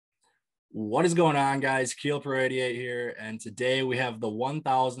What is going on, guys? Keel Pro 88 here, and today we have the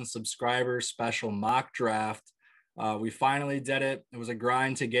 1,000 subscriber special mock draft. We finally did it. It was a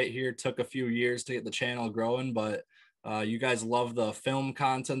grind to get here. It took a few years to get the channel growing, but you guys love the film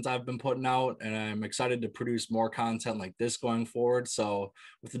content I've been putting out, and I'm excited to produce more content like this going forward. So,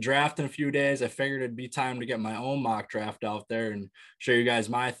 with the draft in a few days, I figured it'd be time to get my own mock draft out there and show you guys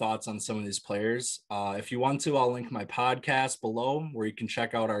my thoughts on some of these players. If you want to, I'll link my podcast below where you can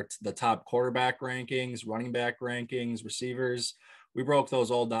check out the top quarterback rankings, running back rankings, receivers. We broke those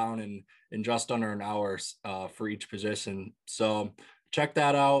all down in just under an hour for each position. So check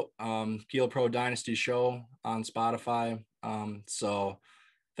that out. Keel Pro Dynasty Show on Spotify. So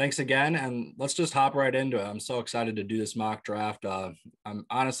thanks again, and let's just hop right into it. I'm so excited to do this mock draft. I'm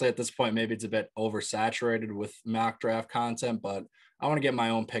honestly at this point, maybe it's a bit oversaturated with mock draft content, but I want to get my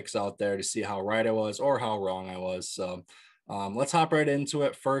own picks out there to see how right I was or how wrong I was. So let's hop right into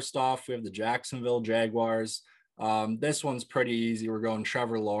it. First off, we have the Jacksonville Jaguars. This one's pretty easy. We're going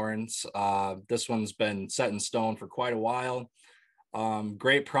Trevor Lawrence. This one's been set in stone for quite a while.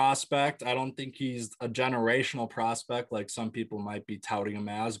 Great prospect. I don't think he's a generational prospect like some people might be touting him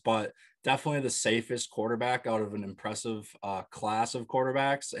as, but definitely the safest quarterback out of an impressive class of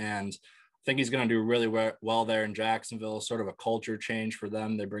quarterbacks. And I think he's going to do really well there in Jacksonville, sort of a culture change for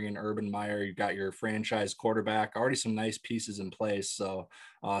them. They bring in Urban Meyer. You got your franchise quarterback, already some nice pieces in place. So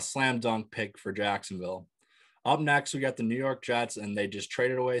slam dunk pick for Jacksonville. Up next, we got the New York Jets, and they just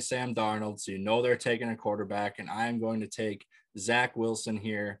traded away Sam Darnold. So you know they're taking a quarterback, and I am going to take Zach Wilson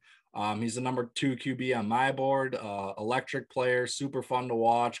here. He's the number 2 QB on my board. Electric player, super fun to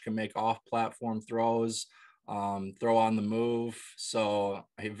watch, can make off-platform throws, throw on the move. So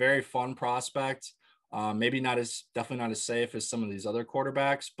a very fun prospect. Maybe definitely not as safe as some of these other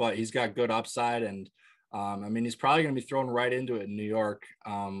quarterbacks, but he's got good upside. And I mean, he's probably going to be thrown right into it in New York,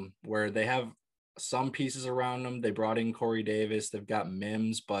 where they have some pieces around them. They brought in Corey Davis. They've got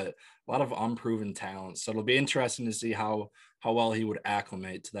Mims, but a lot of unproven talent. So it'll be interesting to see how well he would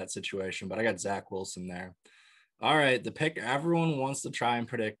acclimate to that situation. But I got Zach Wilson there. All right, the pick everyone wants to try and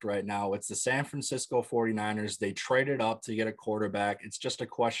predict right now. It's the San Francisco 49ers. They traded up to get a quarterback. It's just a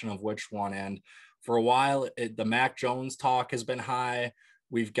question of which one. And for a while, the Mac Jones talk has been high.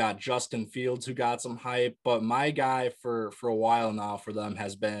 We've got Justin Fields, who got some hype. But my guy for a while now for them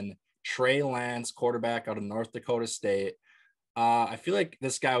has been Trey Lance, quarterback out of North Dakota State. I feel like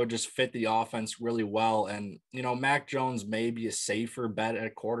this guy would just fit the offense really well. And, Mac Jones may be a safer bet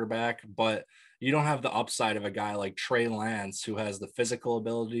at quarterback, but you don't have the upside of a guy like Trey Lance, who has the physical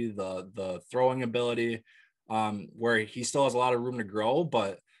ability, the throwing ability, where he still has a lot of room to grow.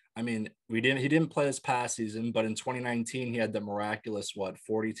 But I mean, he didn't play this past season, but in 2019, he had the miraculous,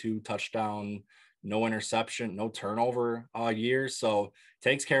 42 touchdown, no interception, no turnover year. So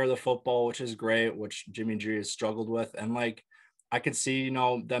takes care of the football, which is great, which Jimmy G has struggled with. And I could see,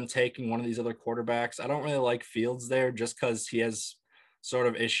 them taking one of these other quarterbacks. I don't really like Fields there just because he has sort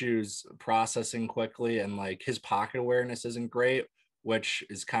of issues processing quickly, and his pocket awareness isn't great, which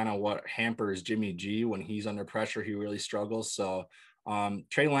is kind of what hampers Jimmy G when he's under pressure. He really struggles. So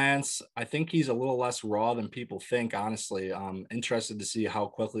Trey Lance, I think he's a little less raw than people think, honestly. I'm interested to see how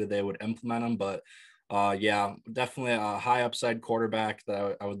quickly they would implement him, but yeah, definitely a high upside quarterback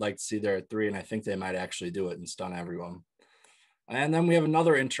that I would like to see there at 3, and I think they might actually do it and stun everyone. And then we have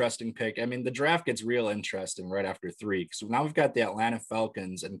another interesting pick. I mean, the draft gets real interesting right after 3. So now we've got the Atlanta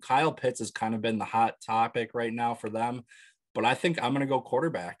Falcons, and Kyle Pitts has kind of been the hot topic right now for them. But I think I'm going to go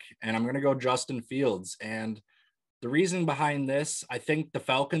quarterback, and I'm going to go Justin Fields. And the reason behind this, I think the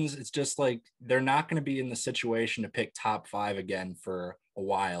Falcons, it's just they're not going to be in the situation to pick top 5 again for a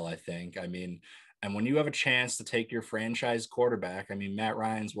while, I think. I mean, and when you have a chance to take your franchise quarterback, I mean, Matt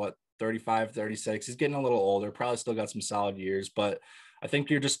Ryan's 35, 36. He's getting a little older, probably still got some solid years, but I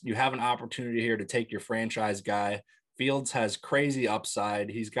think you have an opportunity here to take your franchise guy. Fields has crazy upside.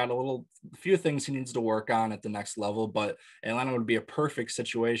 He's got a few things he needs to work on at the next level, but Atlanta would be a perfect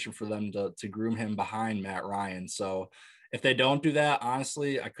situation for them to groom him behind Matt Ryan. So if they don't do that,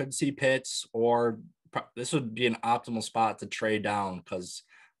 honestly, I could see Pitts, or this would be an optimal spot to trade down because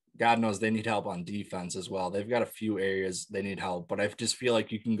God knows they need help on defense as well. They've got a few areas they need help, but I just feel like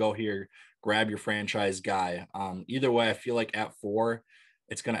you can go here, grab your franchise guy. Either way, I feel like at 4,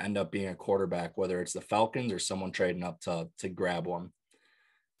 it's going to end up being a quarterback, whether it's the Falcons or someone trading up to grab one.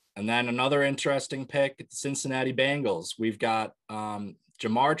 And then another interesting pick, the Cincinnati Bengals. We've got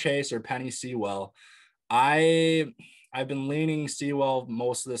Ja'Marr Chase or Penny Sewell. I've been leaning Sewell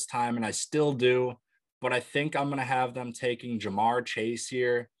most of this time, and I still do, but I think I'm going to have them taking Ja'Marr Chase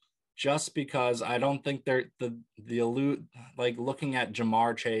here, just because I don't think they're like looking at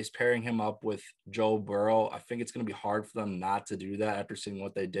Jamar Chase, pairing him up with Joe Burrow. I think it's going to be hard for them not to do that after seeing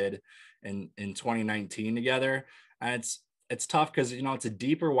what they did in 2019 together. And it's tough because it's a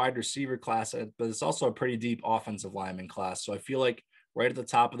deeper wide receiver class, but it's also a pretty deep offensive lineman class. So I feel like right at the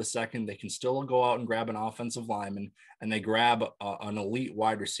top of the second, they can still go out and grab an offensive lineman, and they grab an elite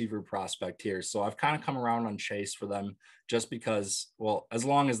wide receiver prospect here. So I've kind of come around on Chase for them just because, well, as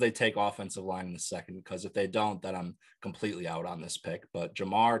long as they take offensive line in the second, because if they don't, then I'm completely out on this pick. But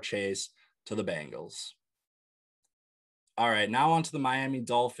Jamar Chase to the Bengals. All right, now on to the Miami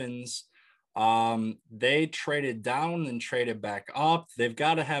Dolphins. They traded down and traded back up. They've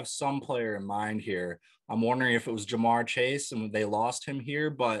got to have some player in mind here. I'm wondering if it was Jamar Chase and they lost him here,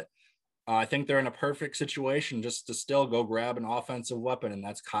 but I think they're in a perfect situation just to still go grab an offensive weapon, and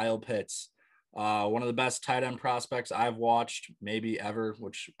that's Kyle Pitts. One of the best tight end prospects I've watched maybe ever,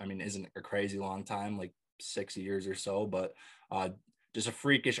 which I mean isn't a crazy long time, like 6 years or so, but just a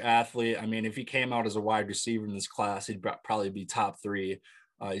freakish athlete. I mean, if he came out as a wide receiver in this class, he'd probably be top 3.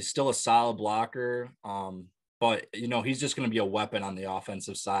 He's still a solid blocker, but he's just going to be a weapon on the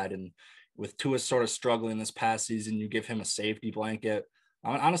offensive side. And with Tua sort of struggling this past season, you give him a safety blanket.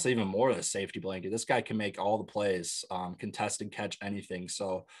 Honestly, even more of a safety blanket. This guy can make all the plays, contest and catch anything.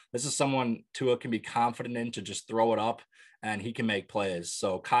 So this is someone Tua can be confident in to just throw it up, and he can make plays.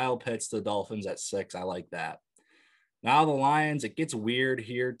 So Kyle Pitts, the Dolphins at 6. I like that. Now the Lions, it gets weird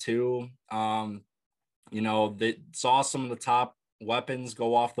here too. They saw some of the top weapons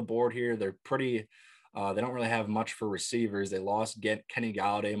go off the board here. They're pretty they don't really have much for receivers. They lost Kenny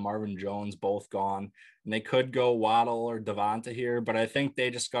Golladay, Marvin Jones, both gone. And they could go Waddle or Devonta here, but I think they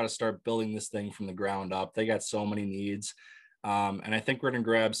just got to start building this thing from the ground up. They got so many needs. And I think we're going to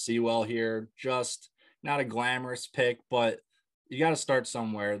grab Sewell here. Just not a glamorous pick, but you got to start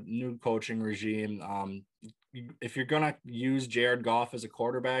somewhere. New coaching regime. If you're going to use Jared Goff as a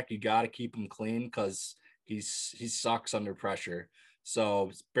quarterback, you got to keep him clean because he sucks under pressure. So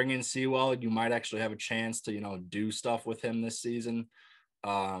bring in Sewell, you might actually have a chance to, do stuff with him this season.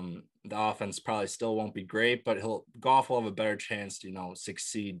 The offense probably still won't be great, but Goff will have a better chance to,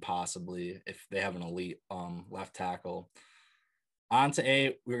 succeed possibly if they have an elite left tackle. On to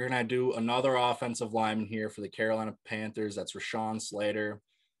 8, we're going to do another offensive lineman here for the Carolina Panthers. That's Rashawn Slater.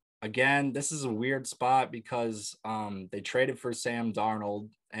 Again, this is a weird spot because they traded for Sam Darnold,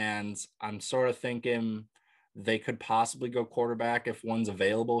 and I'm sort of thinking they could possibly go quarterback if one's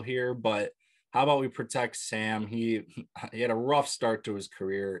available here, but how about we protect Sam? He had a rough start to his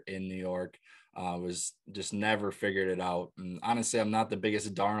career in New York, was just never figured it out. And honestly, I'm not the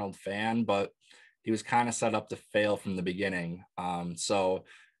biggest Darnold fan, but he was kind of set up to fail from the beginning. So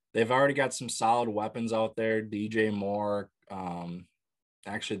they've already got some solid weapons out there. DJ Moore.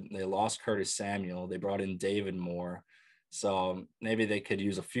 Actually, they lost Curtis Samuel. They brought in David Moore. So maybe they could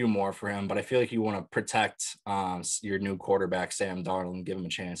use a few more for him, but I feel like you want to protect your new quarterback, Sam Darnold, and give him a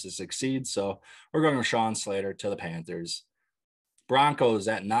chance to succeed. So we're going with Rashawn Slater to the Panthers. Broncos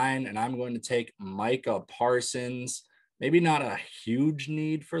at 9, and I'm going to take Micah Parsons. Maybe not a huge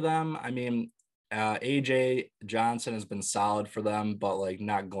need for them. I mean, AJ Johnson has been solid for them, but like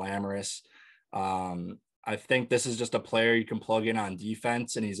not glamorous. I think this is just a player you can plug in on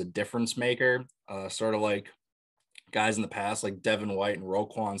defense, and he's a difference maker, sort of like guys in the past like Devin White and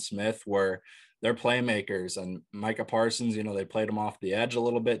Roquan Smith, where they're playmakers. And Micah Parsons, they played him off the edge a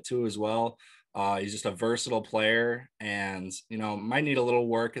little bit too as well. He's just a versatile player, and might need a little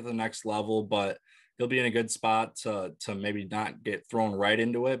work at the next level, but he'll be in a good spot to maybe not get thrown right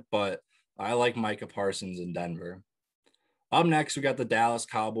into it. But I like Micah Parsons in Denver. Up next, we got the Dallas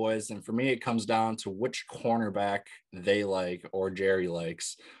Cowboys, and for me, it comes down to which cornerback they like or Jerry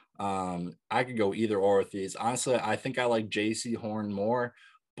likes. I could go either or with these. Honestly, I think I like Jaycee Horn more,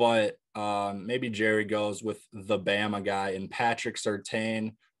 but maybe Jerry goes with the Bama guy and Patrick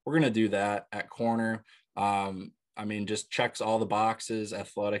Surtain. We're gonna do that at corner. I mean, just checks all the boxes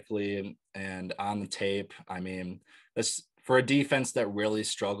athletically and on the tape. I mean, this for a defense that really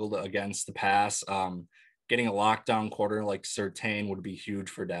struggled against the pass. Getting a lockdown quarter like Surtain would be huge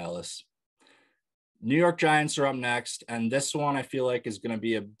for Dallas. New York Giants are up next, and this one I feel like is going to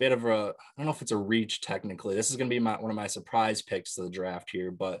be a bit of I don't know if it's a reach technically. This is going to be one of my surprise picks to the draft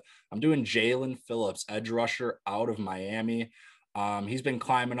here, but I'm doing Jaelan Phillips, edge rusher out of Miami. He's been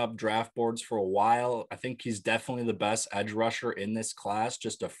climbing up draft boards for a while. I think he's definitely the best edge rusher in this class.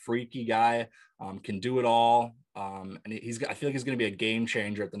 Just a freaky guy, can do it all. And I feel like he's going to be a game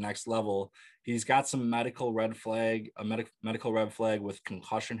changer at the next level. He's got some medical red flag with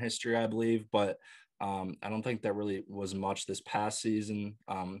concussion history, I believe, but I don't think that really was much this past season.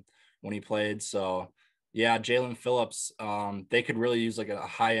 when he played. So yeah, Jalen Phillips, they could really use like a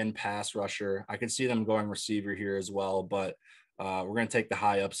high-end pass rusher. I could see them going receiver here as well, but we're going to take the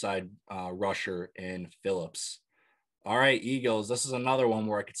high upside rusher in Phillips. All right, Eagles. This is another one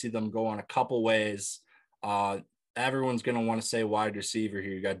where I could see them going a couple ways. Everyone's going to want to say wide receiver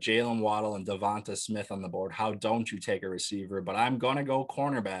here. You got Jalen Waddle and Devonta Smith on the board. How don't you take a receiver? But I'm going to go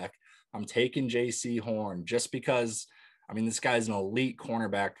cornerback. I'm taking Jaycee Horn just because, I mean, this guy's an elite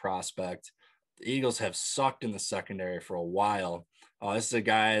cornerback prospect. The Eagles have sucked in the secondary for a while. This is a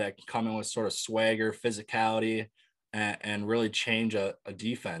guy that can come in with sort of swagger, physicality, and really change a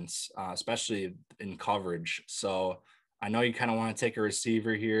defense, especially in coverage. So I know you kind of want to take a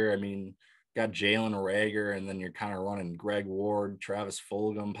receiver here. I mean, got Jalen Reagor, and then you're kind of running Greg Ward, Travis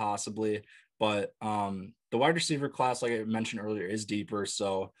Fulgham possibly. But the wide receiver class, like I mentioned earlier, is deeper.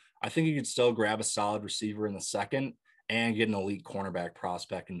 So I think you could still grab a solid receiver in the second and get an elite cornerback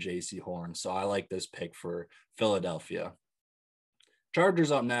prospect in Jaycee Horn. So I like this pick for Philadelphia.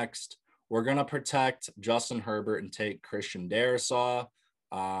 Chargers up next. We're going to protect Justin Herbert and take Christian Darrisaw.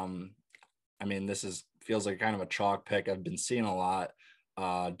 I mean, feels like kind of a chalk pick. I've been seeing a lot.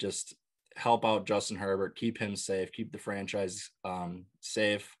 Just help out Justin Herbert, keep him safe, keep the franchise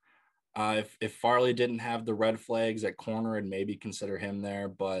safe. If Farley didn't have the red flags at corner, I'd maybe consider him there,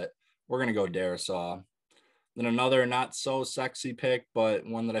 but we're going to go Darrisaw. Then another not so sexy pick, but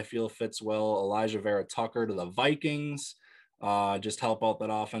one that I feel fits well, Elijah Vera Tucker to the Vikings. Just help out that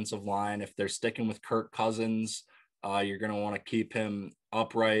offensive line. If they're sticking with Kirk Cousins, you're going to want to keep him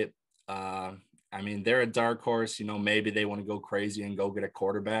upright. I mean, they're a dark horse. You know, maybe they want to go crazy and go get a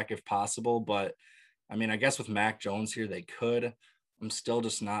quarterback if possible. But, I mean, I guess with Mac Jones here, they could. I'm still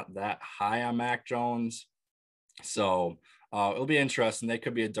just not that high on Mac Jones. So it'll be interesting. They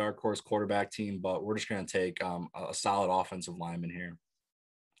could be a dark horse quarterback team, but we're just going to take a solid offensive lineman here.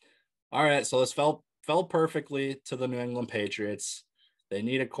 All right, so this fell perfectly to the New England Patriots. They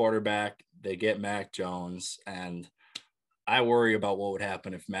need a quarterback. They get Mac Jones, and I worry about what would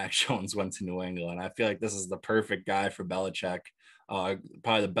happen if Mac Jones went to New England. I feel like this is the perfect guy for Belichick.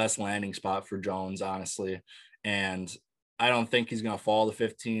 Probably the best landing spot for Jones, honestly. And I don't think he's going to fall to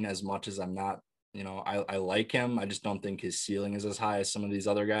 15 as much as I'm not, you know, I like him. I just don't think his ceiling is as high as some of these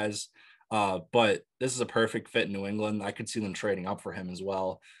other guys. But this is a perfect fit in New England. I could see them trading up for him as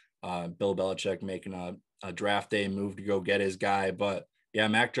well. Bill Belichick making a draft day move to go get his guy. But yeah,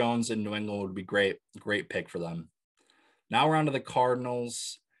 Mac Jones in New England would be great pick for them. Now we're on to the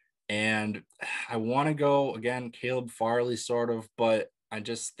Cardinals, and I want to go again, Caleb Farley sort of, but I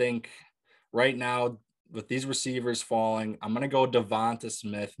just think right now with these receivers falling, I'm going to go Devonta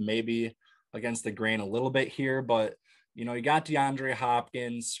Smith, maybe against the grain a little bit here, but you know, you got DeAndre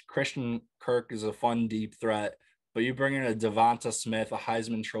Hopkins, Christian Kirk is a fun deep threat, but you bring in a Devonta Smith, a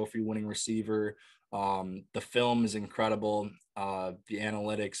Heisman Trophy winning receiver. The film is incredible. The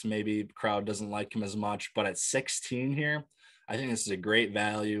analytics, maybe crowd doesn't like him as much, but at 16 here, I think this is a great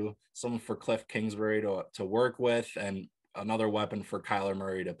value. Someone for Cliff Kingsbury to work with, and another weapon for Kyler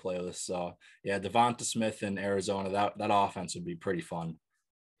Murray to play with. So yeah, Devonta Smith in Arizona, that offense would be pretty fun.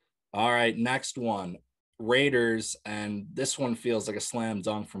 All right, next one, Raiders, and this one feels like a slam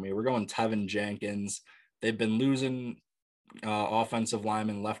dunk for me. We're going Tevin Jenkins. They've been losing offensive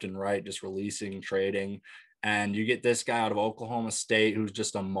linemen left and right, just releasing, trading. And you get this guy out of Oklahoma State who's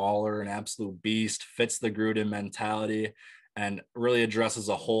just a mauler, an absolute beast, fits the Gruden mentality, and really addresses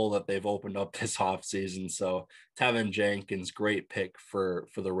a hole that they've opened up this offseason. So Tevin Jenkins, great pick for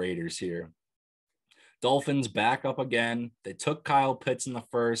the Raiders here. Dolphins back up again. They took Kyle Pitts in the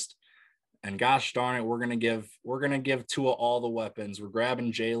first. And gosh darn it, we're gonna give Tua all the weapons. We're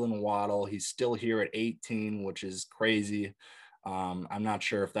grabbing Jalen Waddle. He's still here at 18, which is crazy. I'm not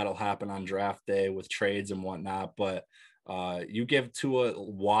sure if that'll happen on draft day with trades and whatnot, but you give Tua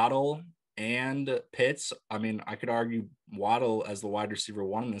Waddle and Pitts. I mean, I could argue Waddle as the wide receiver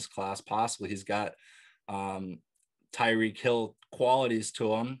one in this class. Possibly he's got Tyreek Hill qualities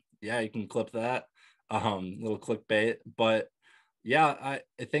to him. Yeah, you can clip that. Little clickbait, but yeah,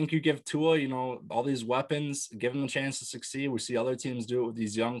 I think you give Tua, you know, all these weapons, give him a chance to succeed. We see other teams do it with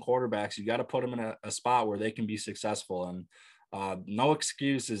these young quarterbacks. You got to put them in a spot where they can be successful, and no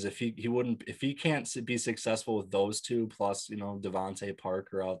excuses if he can't be successful with those two plus, you know, Devontae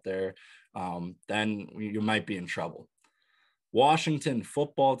Parker out there, then you might be in trouble. Washington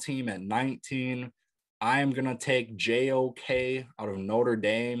football team at 19. I am gonna take JOK out of Notre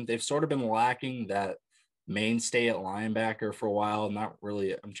Dame. They've sort of been lacking that mainstay at linebacker for a while. Not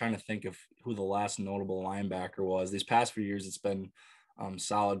really. I'm trying to think of who the last notable linebacker was. These past few years, it's been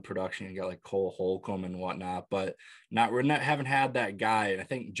solid production. You got like Cole Holcomb and whatnot, but we're not haven't had that guy. And I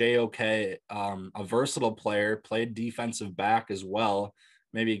think JOK, a versatile player, played defensive back as well.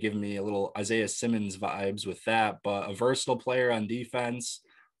 Maybe giving me a little Isaiah Simmons vibes with that, but a versatile player on defense.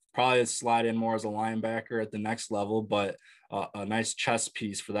 Probably slide in more as a linebacker at the next level, but a nice chess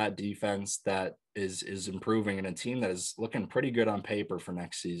piece for that defense that is improving in a team that is looking pretty good on paper for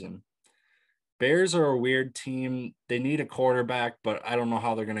next season. Bears are a weird team. They need a quarterback, but I don't know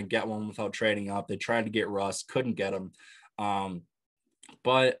how they're going to get one without trading up. They tried to get Russ, couldn't get him.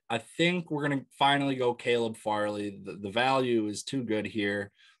 But I think we're going to finally go Caleb Farley. The value is too good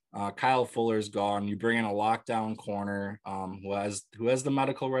here. Kyle Fuller's gone. You bring in a lockdown corner who has the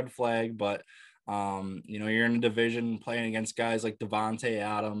medical red flag, but you're in a division playing against guys like Devontae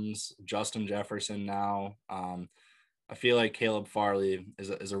Adams, Justin Jefferson now. I feel like Caleb Farley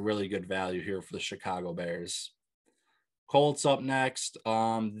is a really good value here for the Chicago Bears. Colts up next.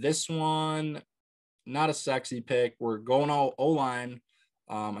 This one, not a sexy pick. We're going O-line.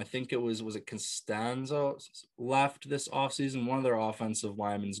 I think it was it Costanzo left this offseason. One of their offensive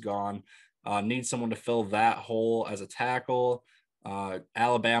linemen's gone. Need someone to fill that hole as a tackle.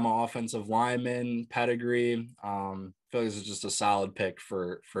 Alabama offensive lineman pedigree. I feel like this is just a solid pick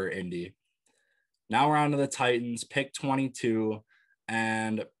for Indy. Now we're on to the Titans, pick 22,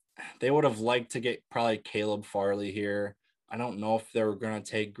 and they would have liked to get probably Caleb Farley here. I don't know if they were going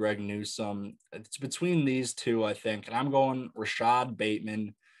to take Greg Newsome. It's between these two, I think, and I'm going Rashad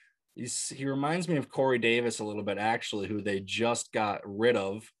Bateman. He reminds me of Corey Davis a little bit, actually, who they just got rid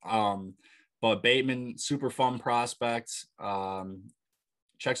of. But Bateman, super fun prospect,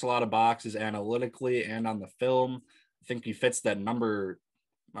 checks a lot of boxes analytically and on the film. I think he fits that number.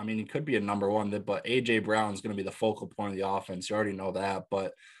 I mean, he could be a number one, but AJ Brown is going to be the focal point of the offense. You already know that.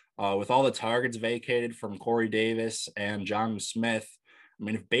 But with all the targets vacated from Corey Davis and John Smith, I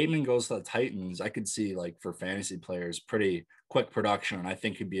mean, if Bateman goes to the Titans, I could see, like, for fantasy players, pretty quick production. And I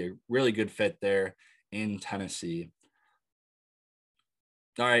think he'd be a really good fit there in Tennessee.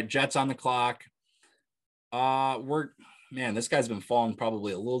 All right, Jets on the clock. This guy's been falling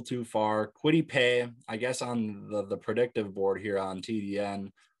probably a little too far. Kwity Paye, I guess on the predictive board here on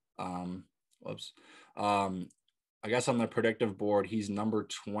TDN. I guess on the predictive board, he's number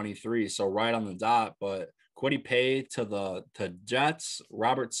 23. So right on the dot, but Kwity Paye to Jets,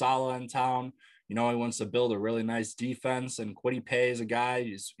 Robert Saleh in town. He wants to build a really nice defense, and Kwity Paye is a guy,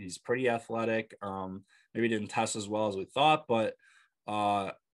 he's pretty athletic. Maybe didn't test as well as we thought, but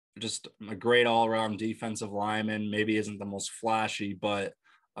just a great all-around defensive lineman. Maybe isn't the most flashy, but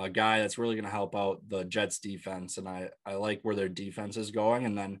a guy that's really going to help out the Jets defense. And I like where their defense is going.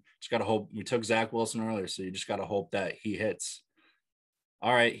 And then just got to hope. We took Zach Wilson earlier, so you just got to hope that he hits.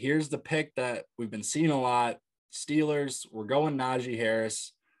 All right, here's the pick that we've been seeing a lot. Steelers, we're going Najee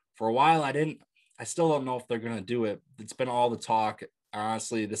Harris. For a while, I still don't know if they're going to do it. It's been all the talk.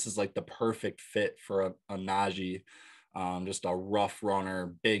 Honestly, this is like the perfect fit for a Najee. Just a rough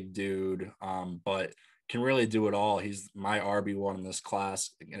runner, big dude, but can really do it all. He's my RB1 in this class,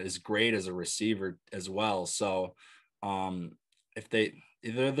 and is great as a receiver as well. So if they're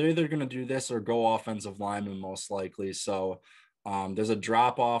either going to do this or go offensive lineman most likely. So there's a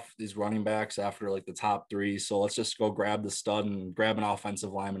drop off these running backs after like the top three. So let's just go grab the stud and grab an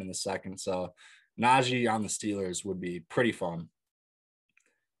offensive lineman in the second. So Najee on the Steelers would be pretty fun.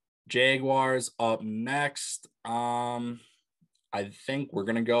 Jaguars up next. I think we're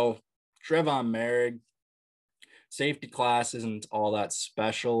going to go Trevon Moehrig. Safety class isn't all that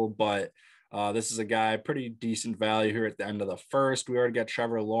special, but this is a guy, pretty decent value here at the end of the first. We already got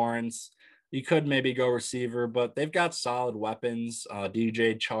Trevor Lawrence. You could maybe go receiver, but they've got solid weapons.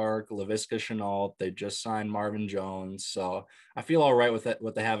 DJ Chark, Laviska Shenault. They just signed Marvin Jones. So I feel all right with it,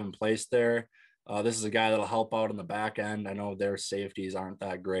 what they have in place there. This is a guy that'll help out in the back end. I know their safeties aren't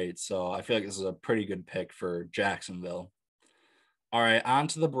that great, so I feel like this is a pretty good pick for Jacksonville. All right, on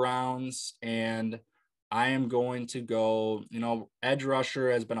to the Browns, and I am going to go, edge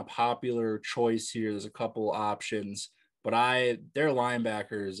rusher has been a popular choice here. There's a couple options, but their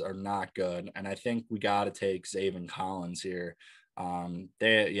linebackers are not good, and I think we got to take Zaven Collins here. The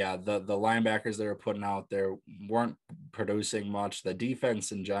linebackers they were putting out there weren't producing much. The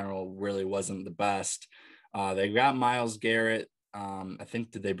defense in general really wasn't the best. They got Myles Garrett. I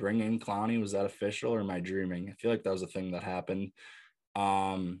think, did they bring in Clowney? Was that official, or am I dreaming? I feel like that was a thing that happened.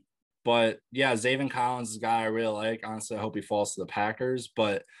 But yeah, Zaven Collins is a guy I really like. Honestly, I hope he falls to the Packers,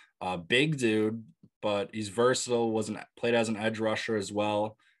 but big dude, but he's versatile, played as an edge rusher as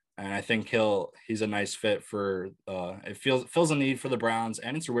well. And I think he's a nice fit for it fills a need for the Browns,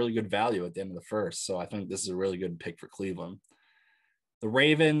 and it's a really good value at the end of the first. So I think this is a really good pick for Cleveland. The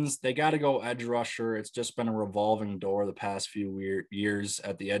Ravens, they got to go edge rusher. It's just been a revolving door the past few years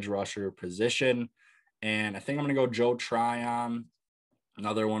at the edge rusher position. And I think I'm going to go Joe Tryon,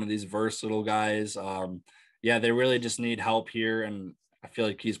 another one of these versatile guys. Yeah, they really just need help here. And I feel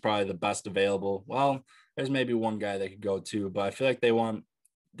like he's probably the best available. Well, there's maybe one guy they could go to, but I feel like they want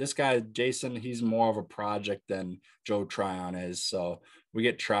this guy, Jason. He's more of a project than Joe Tryon is. So we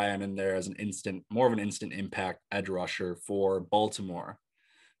get Tryon in there as more of an instant impact edge rusher for Baltimore.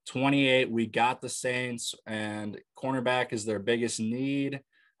 28, we got the Saints, and cornerback is their biggest need.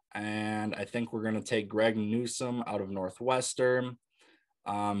 And I think we're going to take Greg Newsome out of Northwestern.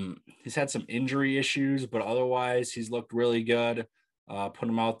 He's had some injury issues, but otherwise he's looked really good. Put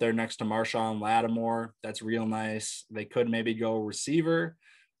him out there next to Marshawn Lattimore. That's real nice. They could maybe go receiver,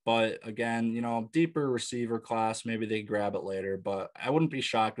 but again, deeper receiver class, maybe they grab it later, but I wouldn't be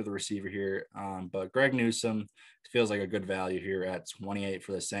shocked with a receiver here. But Greg Newsome feels like a good value here at 28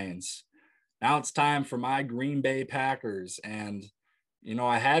 for the Saints. Now it's time for my Green Bay Packers. And,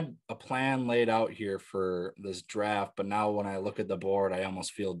 I had a plan laid out here for this draft, but now when I look at the board, I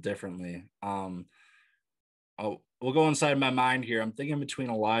almost feel differently. We'll go inside my mind here. I'm thinking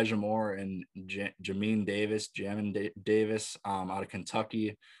between Elijah Moore and Jamin Davis out of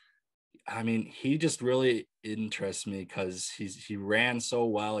Kentucky. I mean, he just really interests me because he ran so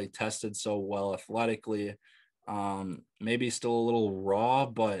well. He tested so well athletically. Maybe still a little raw,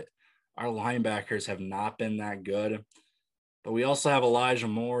 but our linebackers have not been that good. But we also have Elijah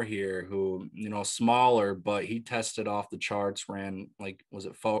Moore here who, smaller, but he tested off the charts, ran was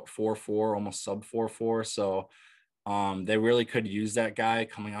it 4.4, almost sub 4.4. So they really could use that guy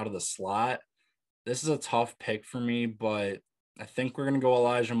coming out of the slot. This is a tough pick for me, but I think we're going to go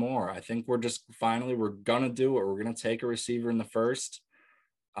Elijah Moore. I think we're going to do it. We're going to take a receiver in the first,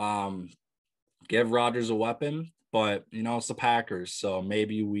 give Rodgers a weapon, but it's the Packers. So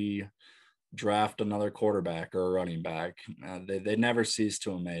maybe we draft another quarterback or a running back. They never cease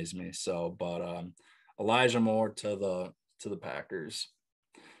to amaze me. So, but Elijah Moore to the Packers.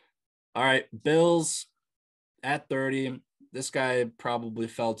 All right, Bills at 30. This guy probably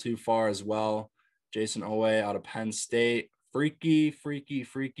fell too far as well. Jason Owe out of Penn State. Freaky,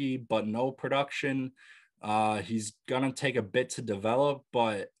 but no production. He's gonna take a bit to develop,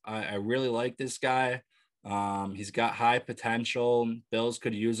 but I really like this guy. He's got high potential. Bills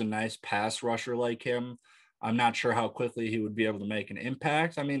could use a nice pass rusher like him. I'm not sure how quickly he would be able to make an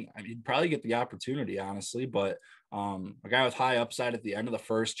impact. I mean, he'd probably get the opportunity, honestly, but a guy with high upside at the end of the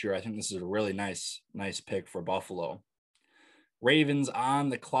first year, I think this is a really nice pick for Buffalo. Ravens on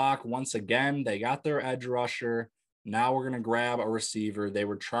the clock once again. They got their edge rusher. Now we're going to grab a receiver. They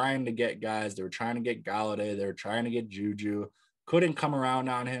were trying to get guys. They were trying to get Galladay. They were trying to get Juju. Couldn't come around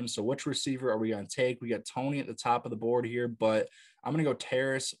on him. So which receiver are we going to take? We got Tony at the top of the board here, but I'm going to go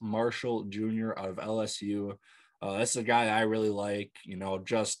Terrace Marshall Jr. out of LSU. This is a guy I really like,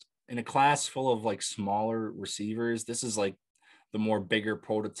 just in a class full of smaller receivers. This is the more bigger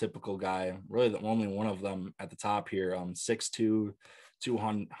prototypical guy, really the only one of them at the top here. 6'2",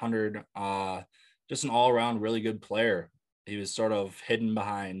 200, just an all-around really good player. He was sort of hidden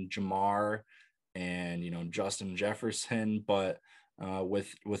behind Jamar and Justin Jefferson, but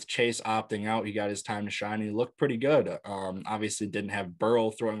with Chase opting out, he got his time to shine. He looked pretty good. Obviously didn't have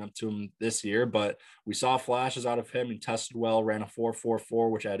Burrow throwing up to him this year, but we saw flashes out of him. He tested well, ran a 4.44,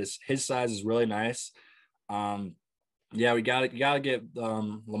 which at his size is really nice. Yeah, you gotta get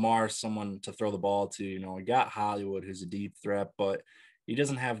Lamar someone to throw the ball to. We got Hollywood, who's a deep threat, but he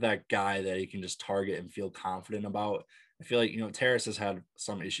doesn't have that guy that he can just target and feel confident about. I feel like Terrace has had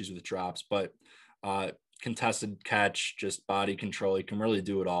some issues with drops, but contested catch, just body control, he can really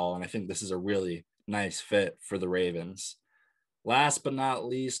do it all. And I think this is a really nice fit for the Ravens. Last but not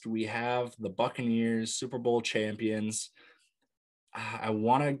least, we have the Buccaneers, Super Bowl champions.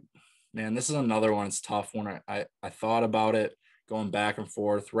 This is another one. It's a tough one. I thought about it going back and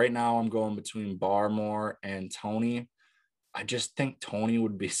forth. Right now, I'm going between Barmore and Tony. I just think Tony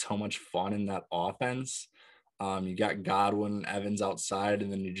would be so much fun in that offense. You got Godwin, Evans outside,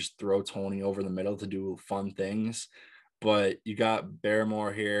 and then you just throw Tony over the middle to do fun things. But you got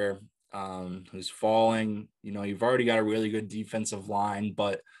Barmore here, who's falling. You've already got a really good defensive line,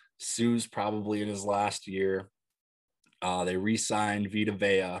 but Sue's probably in his last year. They re-signed Vita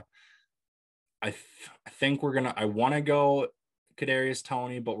Vea. I think I want to go Kadarius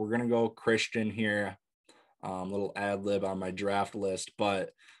Toney, but we're going to go Christian here. Little ad lib on my draft list, but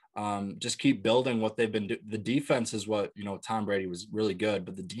just keep building what they've been doing. The defense is what, Tom Brady was really good,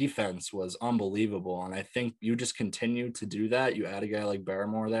 but the defense was unbelievable. And I think you just continue to do that. You add a guy like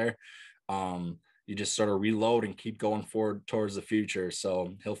Barmore there. you just sort of reload and keep going forward towards the future.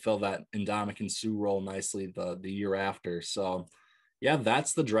 So he'll fill that Ndamukong Suh role nicely the year after. So yeah,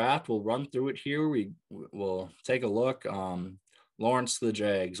 that's the draft. We'll run through it here. We'll take a look. Lawrence to the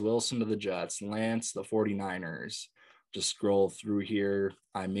Jags, Wilson to the Jets, Lance the 49ers. Just scroll through here.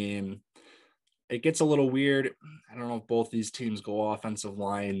 I mean, it gets a little weird. I don't know if both these teams go offensive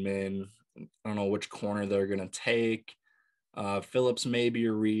linemen. I don't know which corner they're going to take. Phillips may be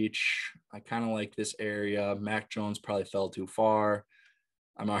a reach. I kind of like this area. Mac Jones probably fell too far.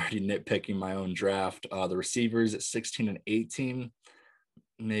 I'm already nitpicking my own draft. The receivers at 16 and 18,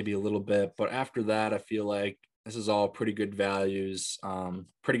 maybe a little bit. But after that, I feel like this is all pretty good values,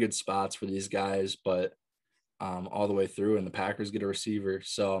 pretty good spots for these guys. But all the way through, and the Packers get a receiver.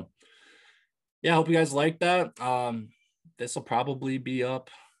 So yeah, I hope you guys like that. This will probably be up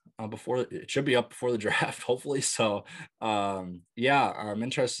before it should be up before the draft, hopefully. So yeah, I'm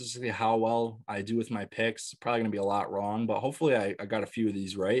interested to see how well I do with my picks. Probably gonna be a lot wrong, but hopefully I got a few of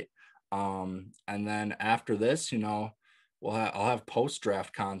these right. And then after this, I'll have post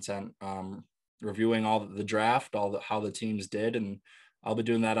draft content, reviewing all the draft, how the teams did, and I'll be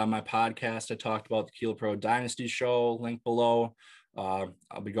doing that on my podcast. I talked about the Keel Pro Dynasty show, link below. I'll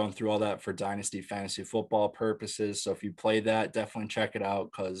be going through all that for Dynasty Fantasy Football purposes. So if you play that, definitely check it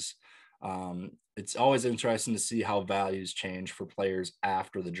out, because it's always interesting to see how values change for players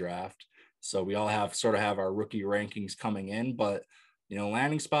after the draft. So we all have our rookie rankings coming in, but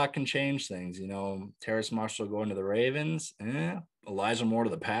landing spot can change things. Terrace Marshall going to the Ravens, Elijah Moore to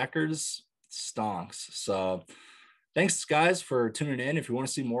the Packers, stonks. So thanks guys for tuning in. If you want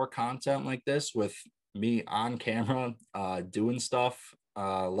to see more content like this with me on camera doing stuff,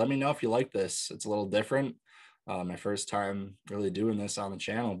 let me know if you like this. It's a little different. My first time really doing this on the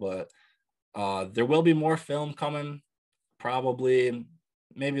channel, but there will be more film coming, probably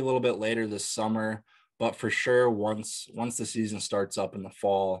maybe a little bit later this summer, but for sure once the season starts up in the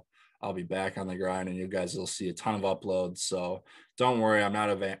fall, I'll be back on the grind, and you guys will see a ton of uploads. So don't worry, I'm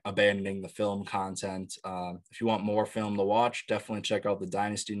not abandoning the film content. If you want more film to watch, definitely check out the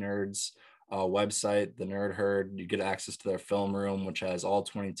Dynasty Nerds website, the Nerd Herd. You get access to their film room, which has all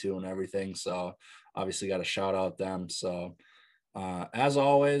 22 and everything. So obviously got to shout out them. So as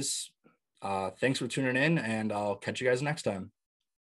always, thanks for tuning in, and I'll catch you guys next time.